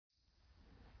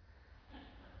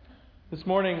This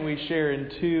morning we share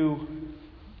in two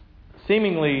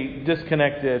seemingly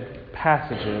disconnected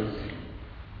passages.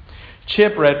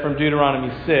 Chip read from Deuteronomy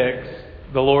 6,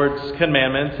 the Lord's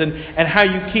commandments, and how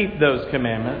you keep those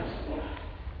commandments.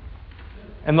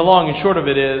 And the long and short of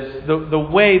it is, the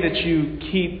way that you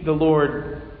keep the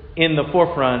Lord in the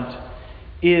forefront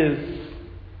is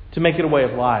to make it a way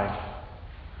of life.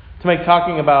 To make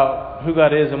talking about who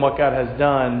God is and what God has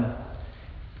done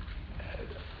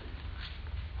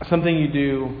something you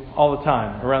do all the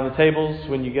time, around the tables,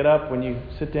 when you get up, when you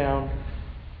sit down,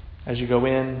 as you go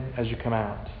in, as you come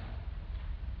out.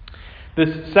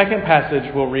 This second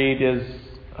passage we'll read is,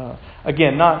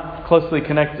 again, not closely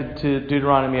connected to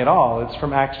Deuteronomy at all. It's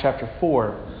from Acts chapter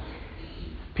 4.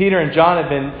 Peter and John had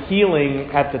been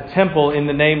healing at the temple in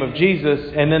the name of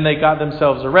Jesus, and then they got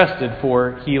themselves arrested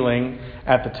for healing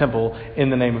at the temple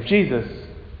in the name of Jesus.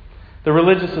 The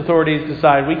religious authorities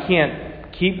decide we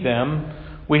can't keep them.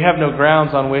 We have no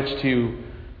grounds on which to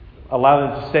allow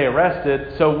them to stay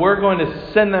arrested, so we're going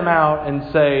to send them out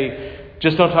and say,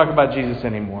 just don't talk about Jesus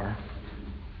anymore.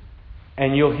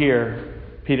 And you'll hear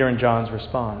Peter and John's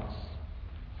response.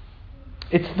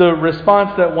 It's the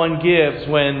response that one gives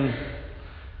when,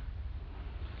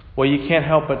 well, you can't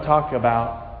help but talk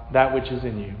about that which is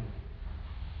in you.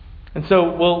 And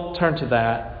so we'll turn to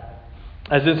that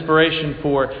as inspiration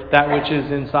for that which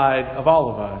is inside of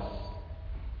all of us.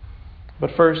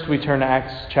 But first we turn to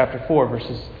Acts chapter 4,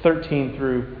 verses 13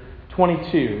 through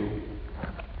 22,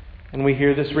 and we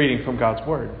hear this reading from God's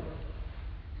Word.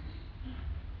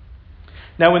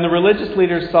 Now when the religious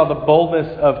leaders saw the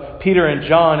boldness of Peter and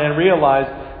John and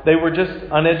realized they were just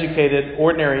uneducated,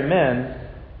 ordinary men,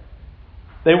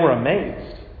 they were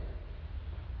amazed.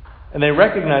 And they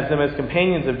recognized them as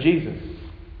companions of Jesus.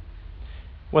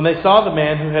 When they saw the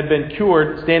man who had been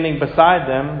cured standing beside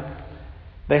them,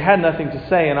 they had nothing to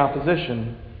say in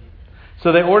opposition.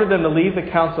 So they ordered them to leave the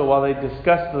council while they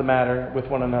discussed the matter with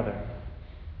one another.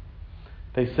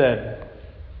 They said,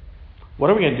 "What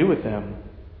are we going to do with them?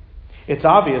 It's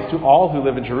obvious to all who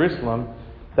live in Jerusalem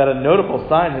that a notable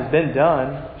sign has been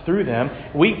done through them.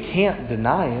 We can't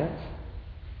deny it.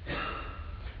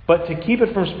 But to keep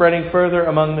it from spreading further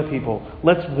among the people,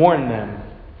 let's warn them.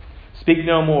 Speak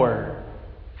no more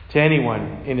to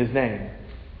anyone in his name."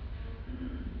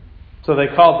 So they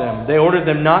called them. They ordered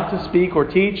them not to speak or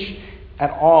teach at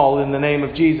all in the name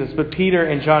of Jesus. But Peter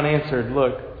and John answered,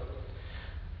 "Look,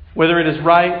 whether it is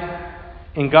right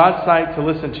in God's sight to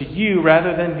listen to you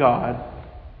rather than God,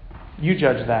 you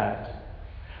judge that.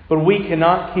 But we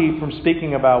cannot keep from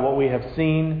speaking about what we have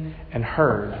seen and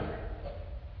heard."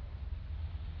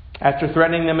 After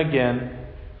threatening them again,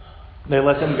 they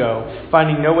let them go,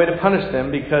 finding no way to punish them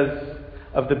because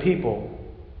of the people.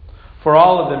 For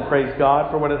all of them praised God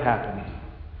for what had happened,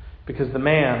 because the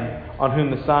man on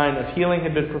whom the sign of healing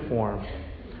had been performed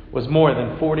was more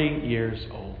than 40 years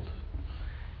old.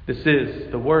 This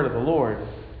is the word of the Lord.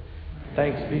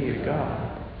 Thanks be to God.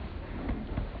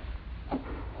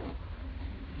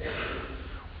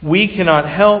 We cannot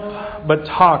help but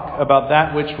talk about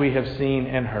that which we have seen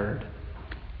and heard.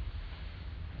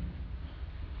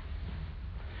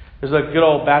 There's a good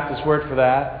old Baptist word for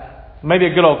that. Maybe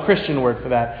a good old Christian word for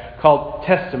that, called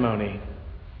testimony.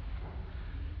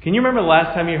 Can you remember the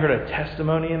last time you heard a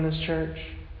testimony in this church?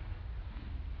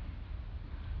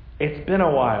 It's been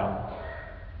a while.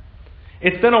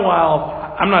 It's been a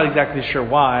while. I'm not exactly sure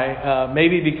why.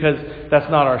 Maybe because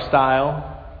that's not our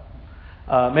style.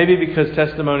 Maybe because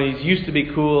testimonies used to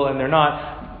be cool and they're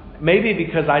not. Maybe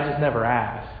because I just never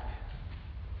asked.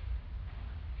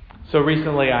 So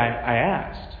recently I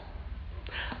asked.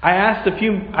 I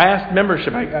asked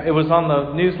membership. It was on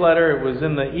the newsletter. It was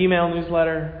in the email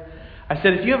newsletter. I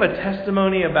said, if you have a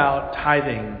testimony about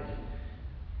tithing,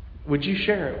 would you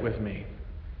share it with me?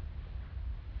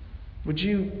 Would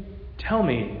you tell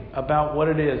me about what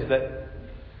it is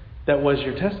that was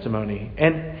your testimony?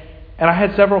 And I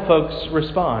had several folks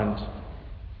respond.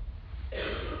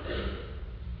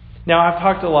 Now, I've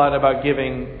talked a lot about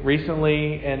giving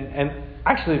recently and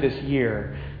actually this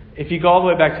year. If you go all the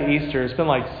way back to Easter, it's been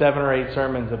like 7 or 8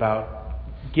 sermons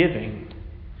about giving.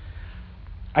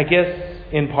 I guess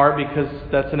in part because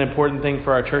that's an important thing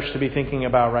for our church to be thinking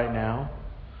about right now.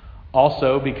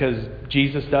 Also because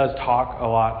Jesus does talk a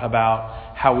lot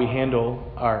about how we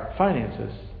handle our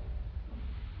finances.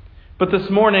 But this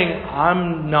morning,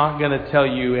 I'm not going to tell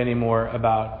you any more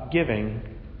about giving.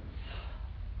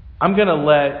 I'm going to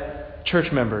let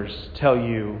church members tell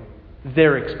you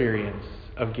their experience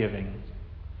of giving.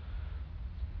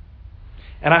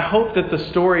 And I hope that the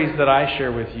stories that I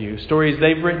share with you, stories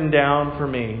they've written down for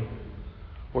me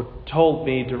or told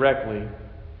me directly,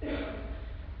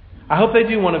 I hope they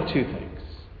do one of two things.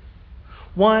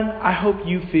 One, I hope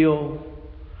you feel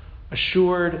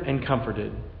assured and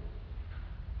comforted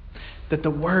that the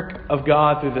work of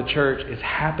God through the church is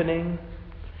happening.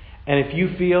 And if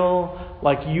you feel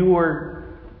like you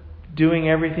are doing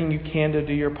everything you can to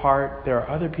do your part, there are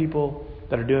other people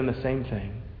that are doing the same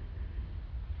thing.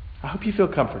 I hope you feel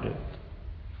comforted.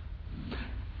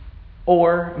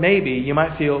 Or maybe you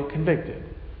might feel convicted.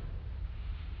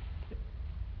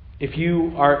 If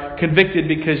you are convicted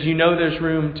because you know there's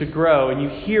room to grow and you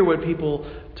hear what people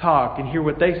talk and hear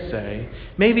what they say,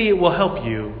 maybe it will help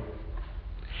you.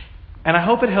 And I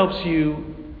hope it helps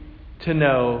you to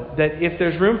know that if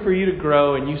there's room for you to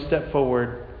grow and you step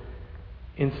forward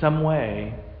in some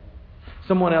way,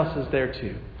 someone else is there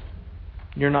too.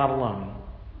 You're not alone.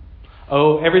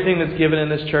 Oh, everything that's given in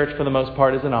this church for the most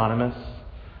part is anonymous.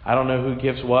 I don't know who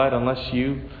gives what unless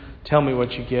you tell me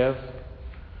what you give.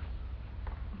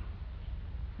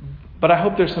 But I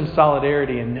hope there's some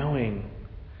solidarity in knowing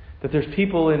that there's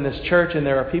people in this church and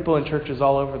there are people in churches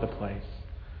all over the place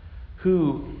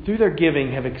who, through their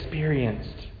giving, have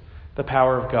experienced the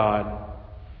power of God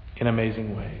in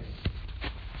amazing ways.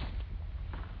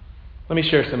 Let me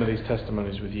share some of these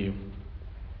testimonies with you.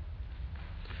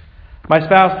 My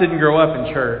spouse didn't grow up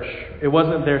in church. It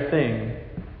wasn't their thing.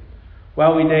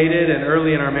 While we dated and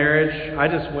early in our marriage, I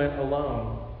just went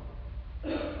alone.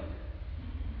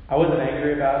 I wasn't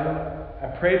angry about it.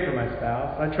 I prayed for my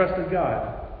spouse. I trusted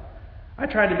God. I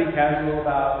tried to be casual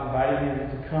about inviting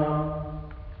him to come.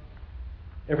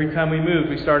 Every time we moved,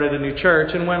 we started a new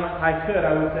church. And when I could,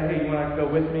 I would say, hey, you want to go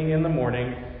with me in the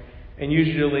morning? And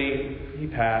usually he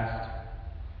passed.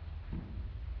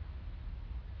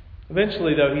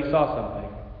 Eventually, though, he saw something.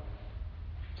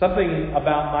 Something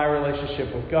about my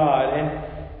relationship with God.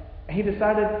 And he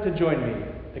decided to join me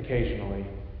occasionally.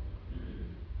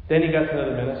 Then he got to know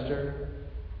the minister.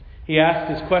 He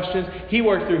asked his questions. He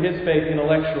worked through his faith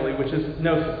intellectually, which is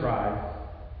no surprise.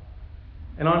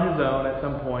 And on his own, at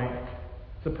some point,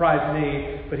 surprised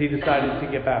me, but he decided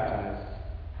to get baptized.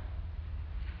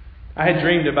 I had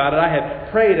dreamed about it. I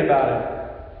had prayed about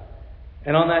it.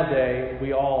 And on that day,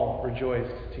 we all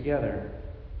rejoiced together.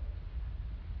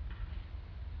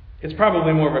 It's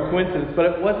probably more of a coincidence, but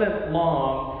it wasn't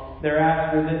long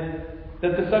thereafter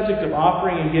that the subject of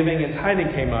offering and giving and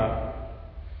tithing came up.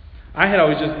 I had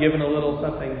always just given a little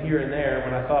something here and there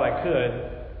when I thought I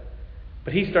could.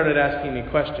 But he started asking me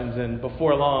questions, and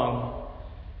before long,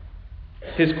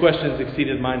 his questions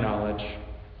exceeded my knowledge.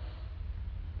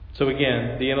 So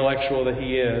again, the intellectual that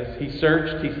he is, he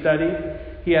searched, he studied,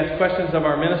 he asked questions of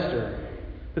our minister.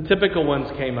 The typical ones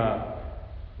came up.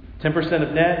 10%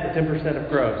 of net, 10% of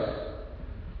gross.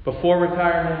 Before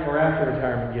retirement or after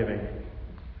retirement giving.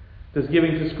 Does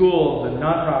giving to schools and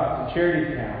nonprofits and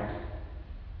charities count?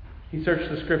 He searched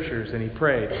the scriptures and he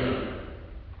prayed.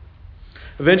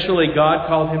 Eventually, God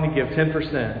called him to give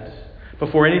 10%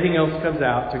 before anything else comes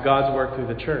out to God's work through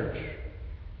the church.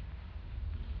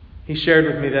 He shared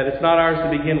with me that it's not ours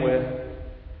to begin with,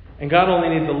 and God only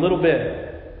needs a little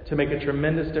bit to make a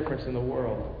tremendous difference in the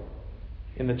world,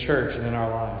 in the church, and in our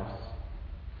lives.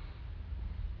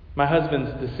 My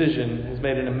husband's decision has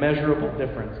made an immeasurable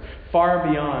difference, far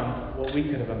beyond what we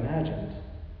could have imagined.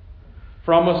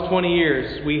 For almost 20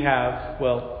 years, we have,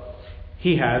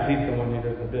 he's the one who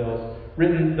does the bills,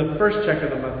 written the first check of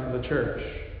the month for the church.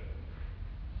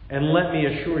 And let me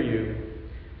assure you,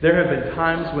 there have been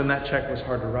times when that check was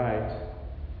hard to write.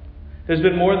 There's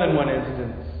been more than one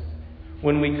instance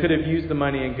when we could have used the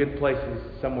money in good places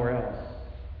somewhere else.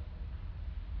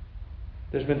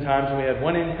 There's been times when we had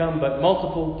one income but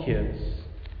multiple kids.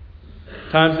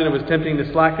 Times when it was tempting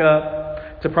to slack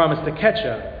up, to promise to catch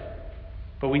up.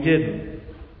 But we didn't.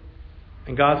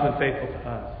 And God's been faithful to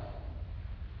us.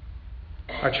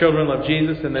 Our children love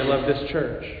Jesus and they love this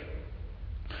church.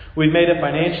 We've made it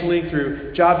financially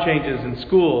through job changes in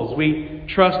schools. We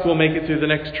trust we'll make it through the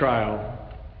next trial.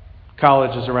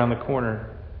 College is around the corner.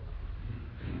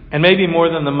 And maybe more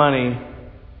than the money,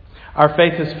 our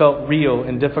faith has felt real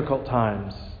in difficult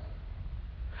times.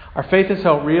 Our faith has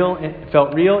felt real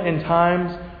in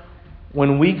times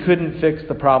when we couldn't fix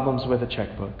the problems with a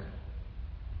checkbook.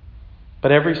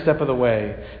 But every step of the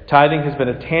way, tithing has been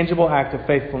a tangible act of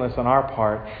faithfulness on our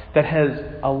part that has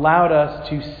allowed us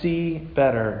to see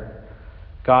better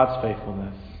God's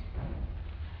faithfulness.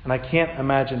 And I can't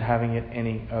imagine having it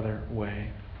any other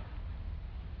way.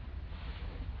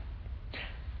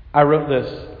 I wrote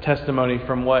this testimony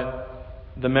from what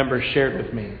the members shared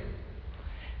with me.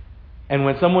 And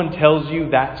when someone tells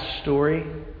you that story,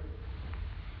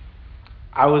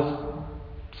 I was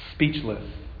speechless.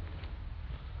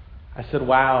 I said,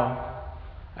 wow.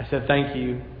 I said, thank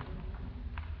you.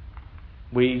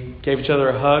 We gave each other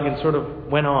a hug and sort of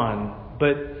went on.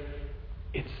 But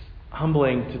it's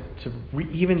humbling to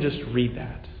even just read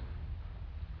that.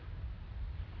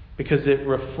 Because it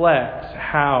reflects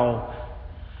how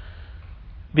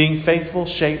being faithful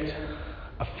shaped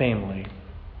a family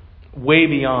way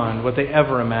beyond what they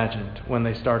ever imagined when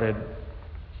they started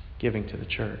giving to the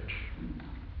church.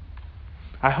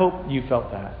 I hope you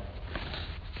felt that.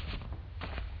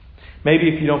 Maybe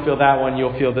if you don't feel that one,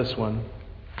 you'll feel this one.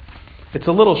 It's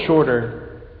a little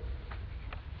shorter.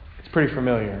 It's pretty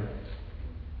familiar.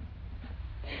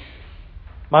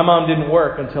 My mom didn't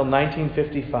work until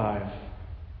 1955.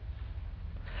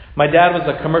 My dad was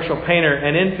a commercial painter,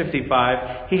 and in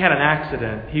 55, he had an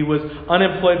accident. He was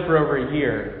unemployed for over a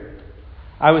year.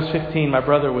 I was 15. My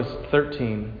brother was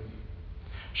 13.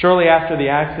 Shortly after the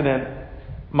accident,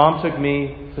 Mom took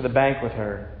me to the bank with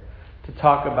her to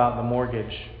talk about the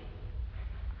mortgage.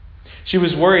 She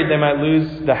was worried they might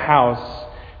lose the house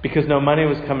because no money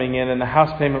was coming in, and the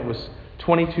house payment was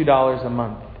 $22 a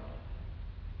month.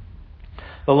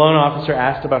 The loan officer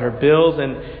asked about her bills,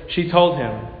 and she told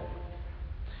him.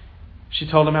 She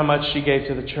told him how much she gave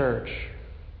to the church.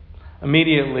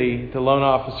 Immediately, the loan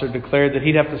officer declared that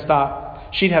she'd have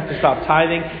to stop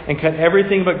tithing and cut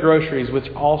everything but groceries, which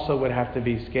also would have to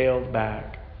be scaled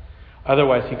back.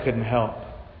 Otherwise, he couldn't help.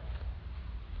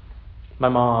 My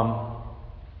mom,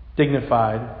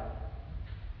 dignified,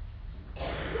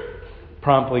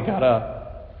 promptly got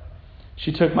up.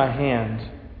 She took my hand.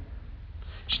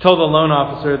 She told the loan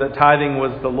officer that tithing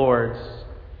was the Lord's,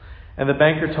 and the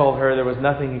banker told her there was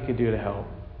nothing he could do to help.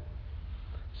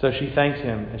 So she thanked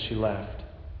him and she left.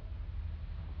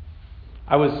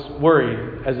 I was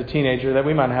worried as a teenager that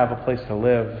we might have a place to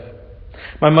live.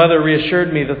 My mother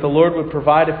reassured me that the Lord would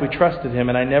provide if we trusted Him,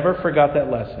 and I never forgot that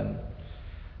lesson.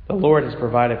 The Lord has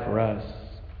provided for us.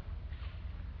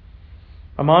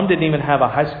 My mom didn't even have a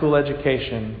high school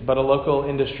education, but a local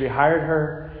industry hired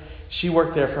her. She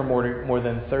worked there for more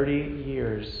than 30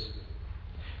 years.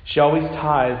 She always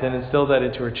tithed and instilled that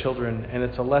into her children, and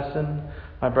it's a lesson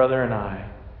my brother and I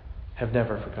have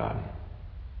never forgotten.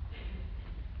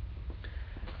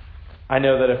 I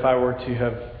know that if I were to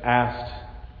have asked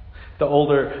the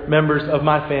older members of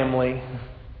my family,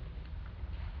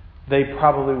 they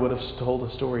probably would have told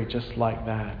a story just like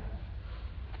that.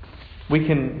 We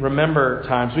can remember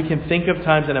times, we can think of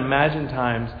times and imagine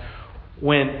times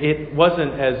when it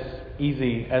wasn't as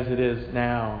easy as it is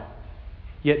now.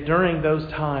 Yet during those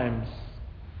times,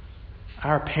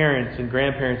 our parents and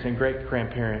grandparents and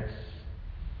great-grandparents,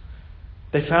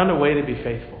 they found a way to be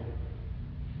faithful.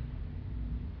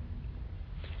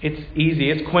 It's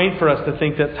easy, it's quaint for us to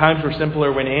think that times were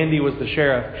simpler when Andy was the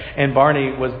sheriff and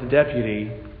Barney was the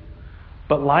deputy.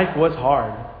 But life was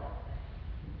hard.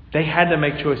 They had to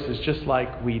make choices just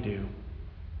like we do.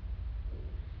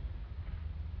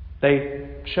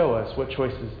 They show us what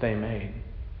choices they made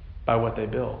by what they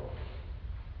built.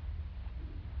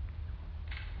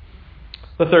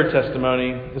 The third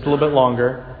testimony is a little bit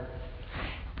longer.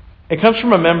 It comes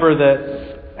from a member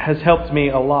that has helped me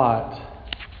a lot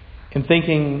in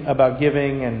thinking about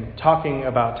giving and talking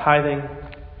about tithing.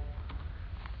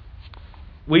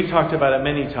 We've talked about it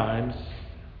many times.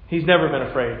 He's never been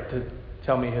afraid to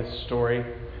tell me his story.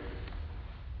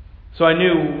 So I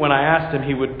knew when I asked him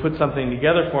he would put something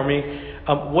together for me.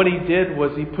 What he did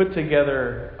was he put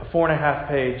together a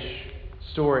 4.5-page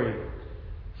story,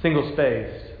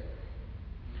 single-spaced,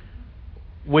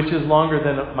 which is longer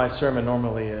than my sermon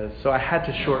normally is. So I had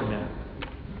to shorten it.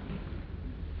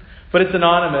 But it's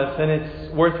anonymous and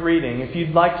it's worth reading. If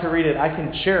you'd like to read it, I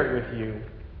can share it with you.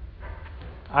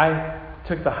 I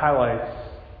took the highlights.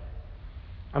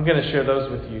 I'm going to share those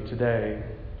with you today.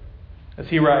 As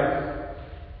he writes,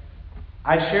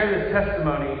 I share this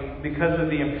testimony because of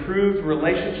the improved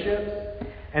relationships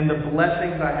and the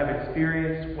blessings I have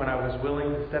experienced when I was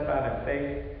willing to step out in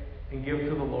faith and give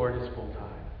to the Lord His full time.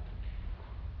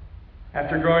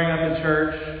 After growing up in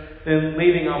church, then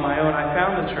leaving on my own, I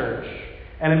found the church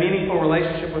and a meaningful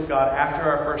relationship with God after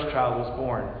our first child was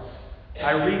born.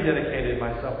 I rededicated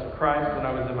myself to Christ when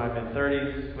I was in my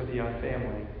mid-30s with a young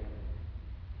family.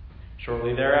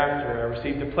 Shortly thereafter, I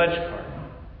received a pledge card.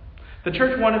 The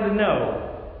church wanted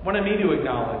me to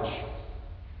acknowledge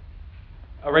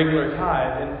a regular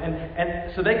tithe,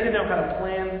 and so they could know how to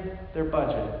plan their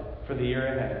budget for the year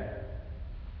ahead.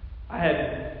 I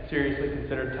had seriously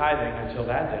considered tithing until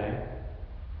that day.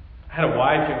 I had a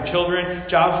wife and children,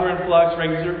 jobs were in flux,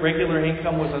 regular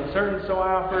income was uncertain, so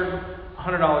I offered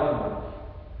 $100 a month.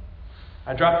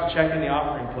 I dropped the check in the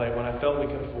offering plate when I felt we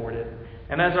could afford it,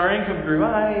 and as our income grew,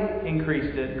 I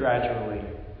increased it gradually,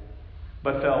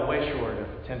 but fell way short of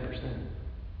 10%.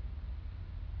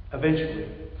 Eventually,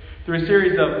 through a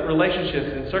series of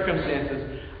relationships and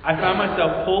circumstances, I found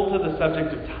myself pulled to the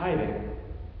subject of tithing.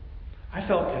 I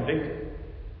felt convicted.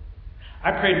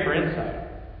 I prayed for insight.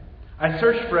 I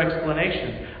searched for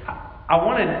explanations. I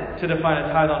wanted to define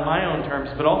a tithe on my own terms,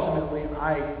 but ultimately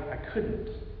I couldn't.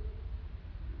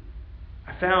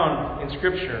 I found in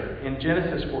Scripture, in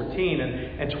Genesis 14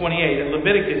 and 28, in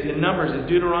Leviticus, in Numbers, in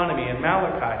Deuteronomy, in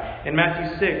Malachi, in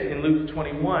Matthew 6, in Luke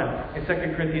 21, in 2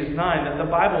 Corinthians 9, that the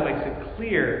Bible makes it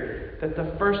clear that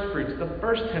the first fruits, the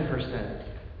first 10%,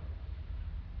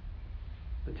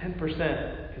 the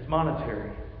 10% is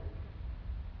monetary.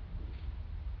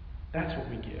 That's what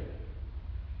we give.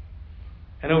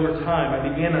 And over time, I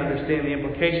began to understand the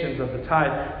implications of the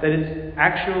tithe, that it's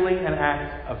actually an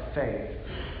act of faith.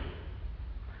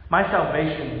 My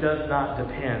salvation does not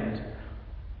depend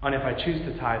on if I choose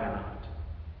to tithe or not.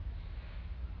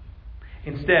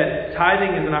 Instead,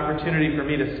 tithing is an opportunity for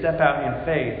me to step out in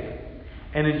faith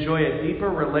and enjoy a deeper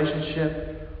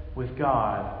relationship with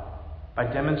God by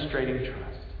demonstrating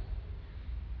trust.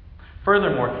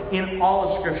 Furthermore, in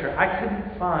all of Scripture, I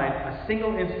couldn't find a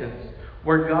single instance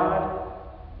where God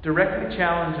directly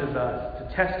challenges us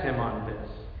to test Him on this,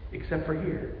 except for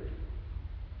here.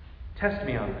 Test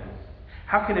me on this.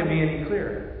 How can it be any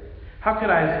clearer? How could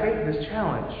I escape this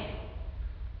challenge?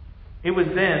 It was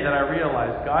then that I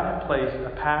realized God had placed a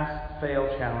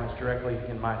pass-fail challenge directly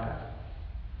in my path.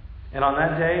 And on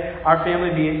that day, our family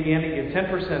began to give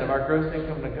 10% of our gross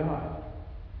income to God.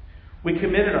 We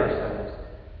committed ourselves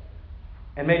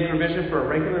and made provision for a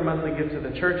regular monthly gift to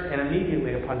the church, and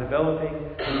immediately we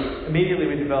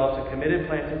developed a committed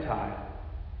plan to tithe.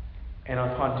 And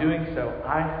upon doing so,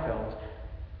 I felt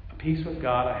a peace with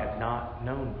God I had not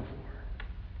known before.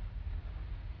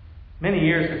 Many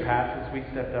years have passed since we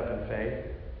stepped up in faith.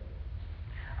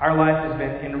 Our life has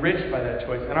been enriched by that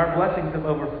choice, and our blessings have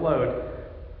overflowed.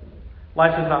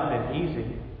 Life has not been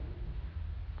easy.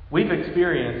 We've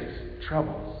experienced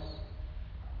troubles.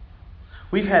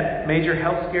 We've had major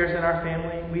health scares in our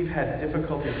family. We've had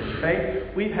difficulties in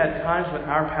faith. We've had times when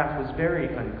our path was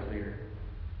very unclear.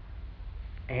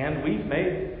 And we've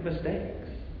made mistakes.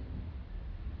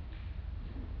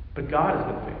 But God has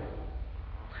been faithful.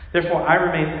 Therefore, I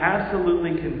remain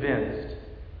absolutely convinced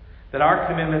that our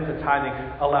commitment to tithing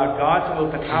allowed God to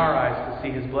open our eyes to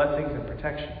see His blessings and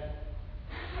protection.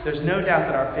 There's no doubt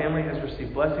that our family has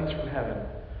received blessings from heaven,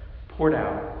 poured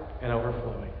out and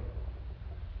overflowing.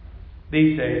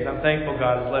 These days, I'm thankful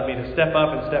God has led me to step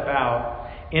up and step out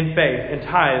in faith and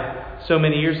tithe so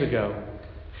many years ago.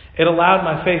 It allowed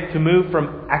my faith to move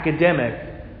from academic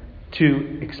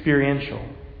to experiential.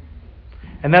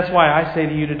 And that's why I say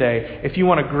to you today, if you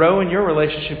want to grow in your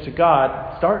relationship to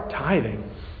God, start tithing.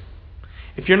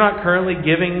 If you're not currently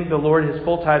giving the Lord His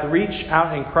full tithe, reach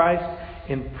out in Christ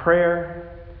in prayer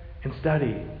and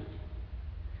study.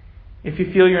 If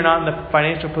you feel you're not in the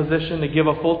financial position to give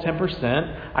a full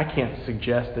 10%, I can't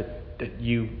suggest that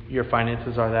your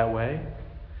finances are that way.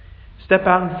 Step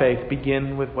out in faith.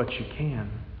 Begin with what you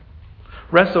can.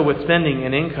 Wrestle with spending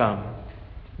and income.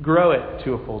 Grow it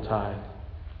to a full tithe.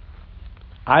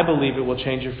 I believe it will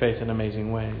change your faith in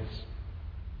amazing ways.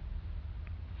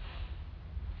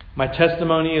 My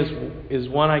testimony is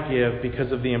one I give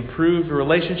because of the improved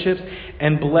relationships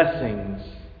and blessings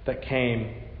that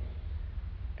came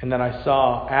and that I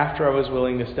saw after I was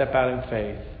willing to step out in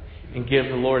faith and give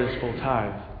the Lord His full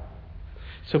tithe.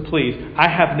 So please, I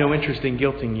have no interest in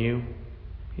guilting you,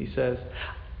 he says.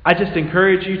 I just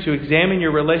encourage you to examine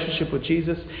your relationship with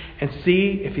Jesus and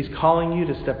see if He's calling you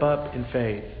to step up in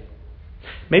faith.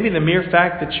 Maybe the mere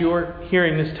fact that you're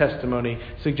hearing this testimony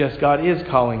suggests God is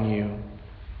calling you.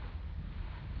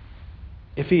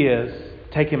 If He is,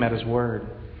 take Him at His word.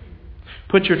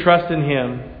 Put your trust in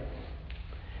Him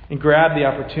and grab the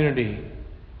opportunity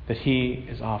that He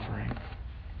is offering.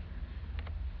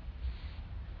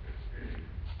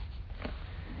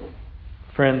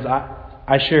 Friends,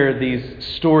 I share these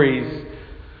stories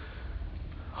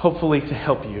hopefully to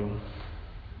help you.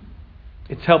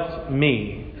 It's helped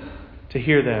me to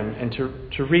hear them and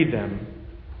to read them.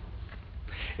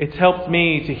 It's helped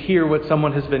me to hear what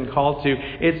someone has been called to.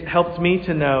 It's helped me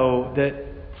to know that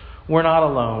we're not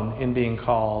alone in being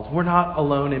called. We're not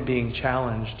alone in being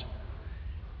challenged.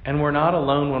 And we're not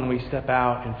alone when we step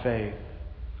out in faith.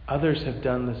 Others have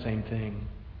done the same thing.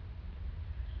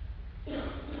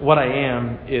 What I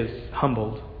am is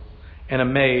humbled and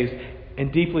amazed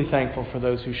and deeply thankful for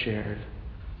those who shared.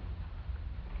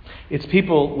 It's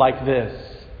people like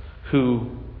this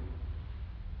who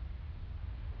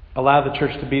allow the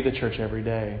church to be the church every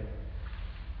day.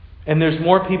 And there's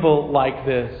more people like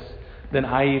this than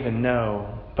I even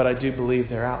know, but I do believe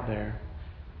they're out there.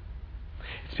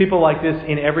 It's people like this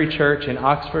in every church in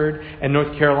Oxford and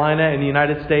North Carolina and the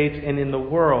United States and in the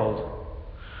world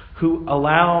who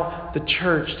allow the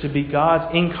church to be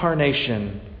God's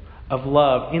incarnation of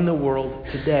love in the world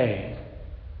today.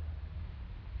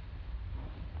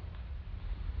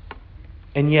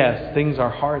 And yes, things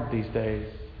are hard these days.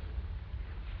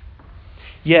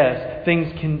 Yes,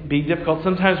 things can be difficult.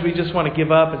 Sometimes we just want to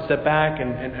give up and step back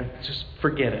and just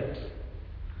forget it.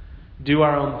 Do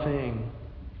our own thing.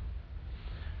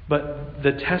 But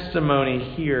the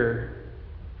testimony here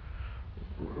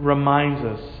reminds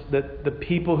us that the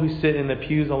people who sit in the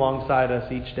pews alongside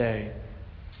us each day,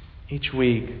 each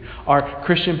week, are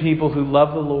Christian people who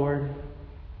love the Lord,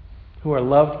 who are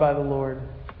loved by the Lord,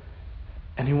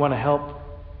 and who want to help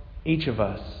each of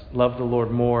us love the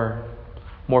Lord more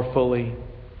fully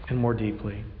and more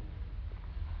deeply.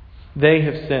 They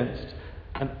have sensed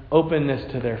an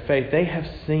openness to their faith. They have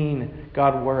seen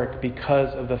God work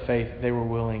because of the faith they were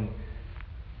willing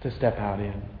to step out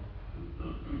in.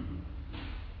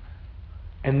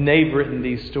 And they've written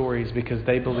these stories because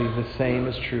they believe the same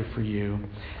is true for you.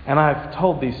 And I've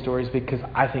told these stories because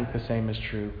I think the same is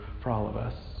true for all of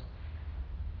us.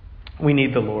 We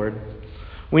need the Lord.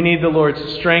 We need the Lord's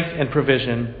strength and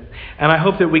provision. And I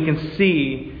hope that we can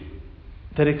see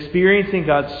that experiencing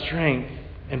God's strength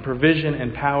and provision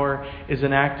and power is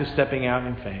an act of stepping out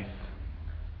in faith.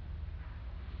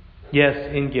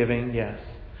 Yes, in giving, yes.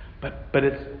 But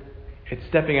it's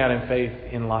stepping out in faith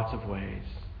in lots of ways.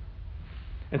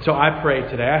 And so I pray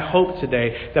today, I hope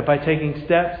today, that by taking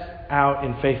steps out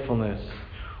in faithfulness,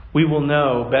 we will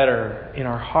know better in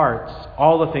our hearts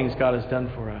all the things God has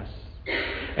done for us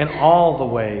and all the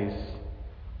ways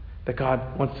that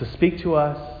God wants to speak to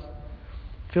us,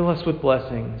 fill us with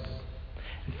blessings,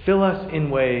 and fill us in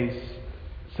ways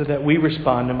so that we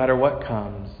respond no matter what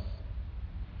comes.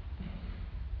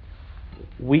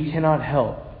 We cannot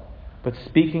help but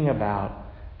speaking about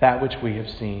that which we have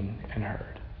seen and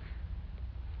heard.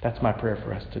 That's my prayer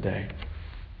for us today.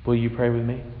 Will you pray with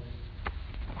me?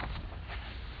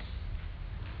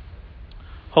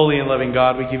 Holy and loving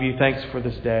God, we give you thanks for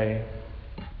this day.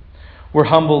 We're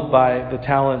humbled by the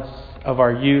talents of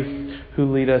our youth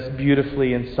who lead us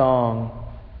beautifully in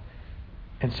song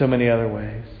and so many other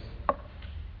ways.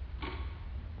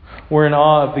 We're in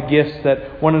awe of the gifts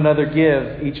that one another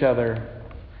give each other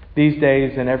these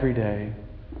days and every day.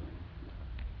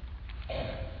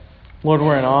 Lord,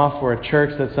 we're in awe for a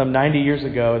church that some 90 years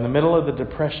ago, in the middle of the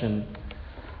Depression,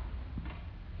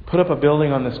 put up a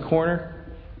building on this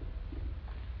corner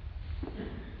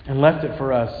and left it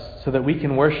for us so that we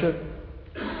can worship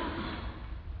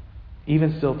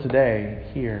even still today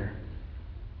here.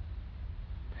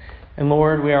 And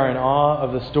Lord, we are in awe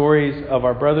of the stories of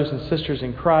our brothers and sisters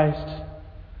in Christ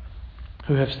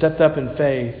who have stepped up in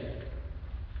faith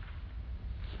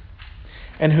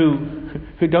and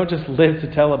who don't just live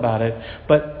to tell about it,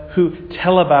 but who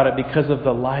tell about it because of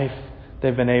the life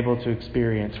they've been able to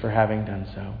experience for having done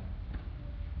so.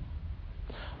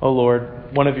 Oh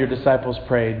Lord, one of your disciples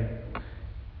prayed,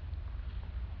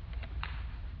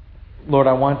 Lord,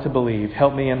 I want to believe.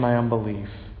 Help me in my unbelief.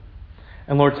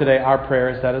 And Lord, today our prayer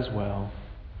is that as well.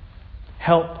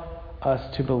 Help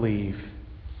us to believe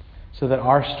so that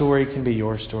our story can be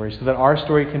your story, so that our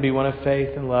story can be one of faith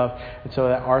and love, and so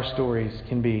that our stories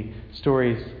can be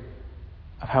stories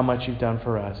of how much you've done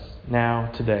for us now,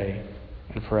 today,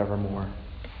 and forevermore.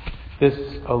 This,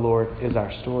 O Lord, is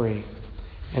our story,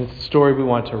 and it's the story we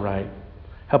want to write.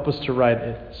 Help us to write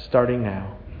it starting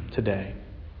now, today.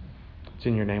 It's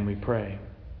in your name we pray.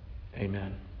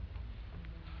 Amen.